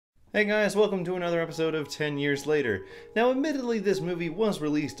Hey guys, welcome to another episode of 10 Years Later. Now, admittedly, this movie was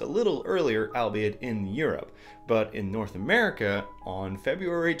released a little earlier, albeit in Europe, but in North America, on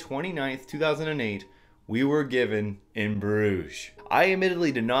February 29th, 2008, we were given In Bruges. I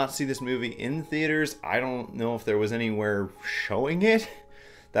admittedly did not see this movie in theaters. I don't know if there was anywhere showing it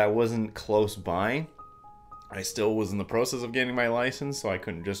that wasn't close by. I still was in the process of getting my license, so I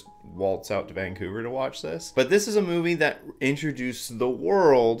couldn't just waltz out to Vancouver to watch this. But this is a movie that introduced the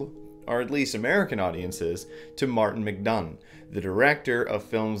world, or at least American audiences, to Martin McDonagh, the director of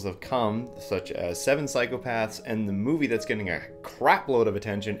films that have come, such as Seven Psychopaths, and the movie that's getting a crapload of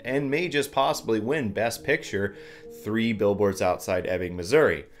attention and may just possibly win Best Picture, 3 Billboards Outside Ebbing,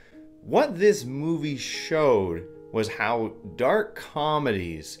 Missouri. What this movie showed was how dark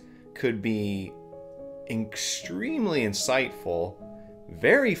comedies could be extremely insightful,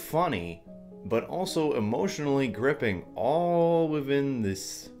 very funny, but also emotionally gripping, all within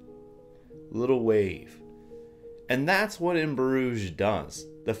this little wave. And that's what In Bruges does.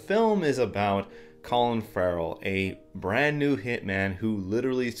 The film is about Colin Farrell, a brand new hitman who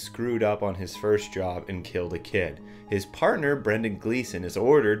literally screwed up on his first job and killed a kid. His partner, Brendan Gleeson, is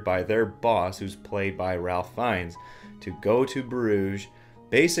ordered by their boss, who's played by Ralph Fiennes, to go to Bruges,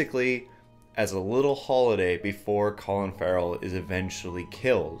 basically as a little holiday before Colin Farrell is eventually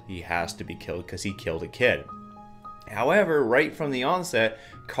killed. He has to be killed because he killed a kid. However, right from the onset,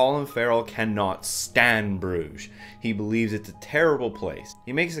 Colin Farrell cannot stand Bruges. He believes it's a terrible place.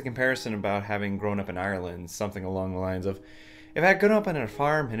 He makes a comparison about having grown up in Ireland, something along the lines of, if I had grown up on a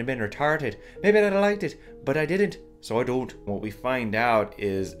farm and had been retarded, maybe I'd have liked it, but I didn't, so I don't. What we find out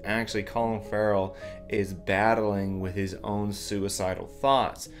is actually Colin Farrell is battling with his own suicidal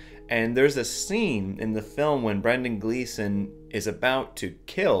thoughts. And there's a scene in the film when Brendan Gleeson is about to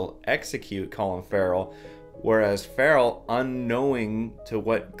execute Colin Farrell, whereas Farrell, unknowing to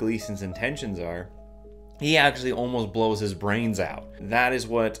what Gleeson's intentions are, he actually almost blows his brains out. That is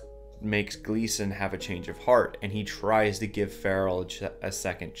what makes Gleeson have a change of heart, and he tries to give Farrell a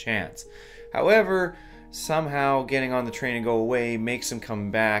second chance. However, somehow getting on the train and go away makes him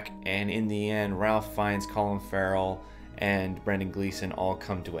come back, and in the end, Ralph finds Colin Farrell and Brendan Gleeson all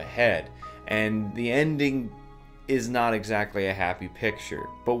come to a head. And the ending is not exactly a happy picture.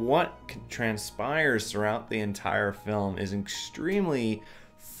 But what transpires throughout the entire film is extremely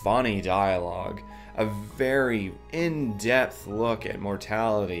funny dialogue, a very in-depth look at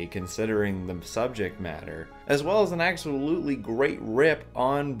mortality considering the subject matter, as well as an absolutely great rip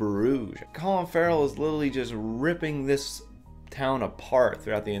on Bruges. Colin Farrell is literally just ripping this town apart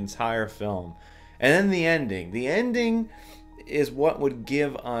throughout the entire film. And then the ending is what would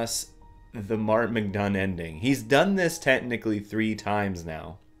give us the Martin McDonagh ending. He's done this technically 3 times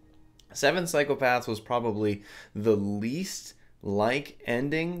now. Seven Psychopaths was probably the least like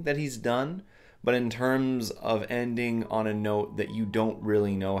ending that he's done, but in terms of ending on a note that you don't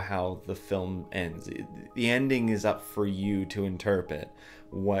really know how the film ends. The ending is up for you to interpret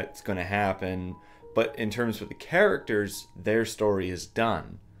what's going to happen, but in terms of the characters, their story is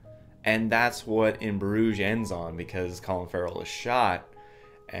done. And that's what In Bruges ends on, because Colin Farrell is shot,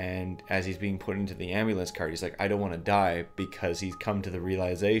 and as he's being put into the ambulance cart, he's like, I don't want to die, because he's come to the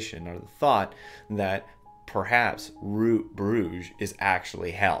realization or the thought that perhaps Bruges is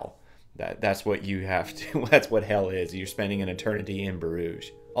actually hell. That's what you have to, that's what hell is. You're spending an eternity in Bruges.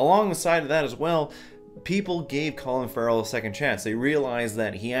 Alongside of that as well, people gave Colin Farrell a second chance. They realized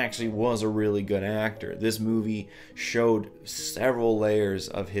that he actually was a really good actor. This movie showed several layers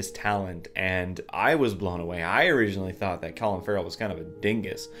of his talent, and I was blown away. I originally thought that Colin Farrell was kind of a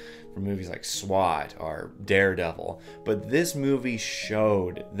dingus for movies like SWAT or Daredevil, but this movie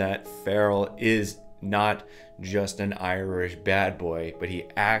showed that Farrell is not just an Irish bad boy, but he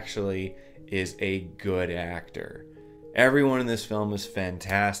actually is a good actor. Everyone in this film is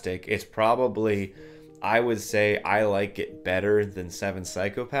fantastic. It's probably, I would say, I like it better than Seven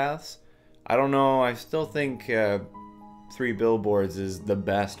Psychopaths. I don't know, I still think 3 Billboards is the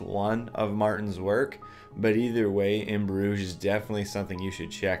best one of Martin's work, but either way, In Bruges is definitely something you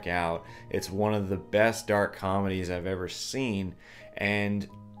should check out. It's one of the best dark comedies I've ever seen, and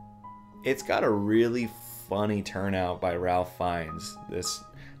it's got a really funny turnout by Ralph Fiennes, this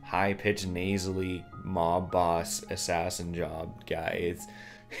high-pitched, nasally mob boss assassin job guy.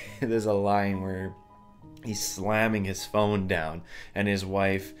 There's a line where he's slamming his phone down, and his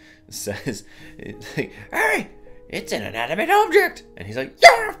wife says, "Hey, it's an inanimate object!" And he's like,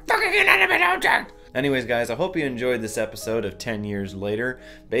 "You're a fucking inanimate object!" Anyways, guys, I hope you enjoyed this episode of 10 Years Later.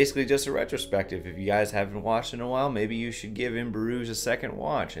 Basically just a retrospective. If you guys haven't watched in a while, maybe you should give In Bruges a second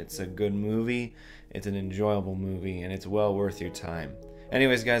watch. It's a good movie, it's an enjoyable movie, and it's well worth your time.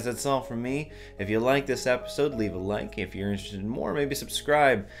 Anyways, guys, that's all from me. If you like this episode, leave a like. If you're interested in more, maybe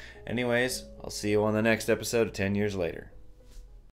subscribe. Anyways, I'll see you on the next episode of 10 Years Later.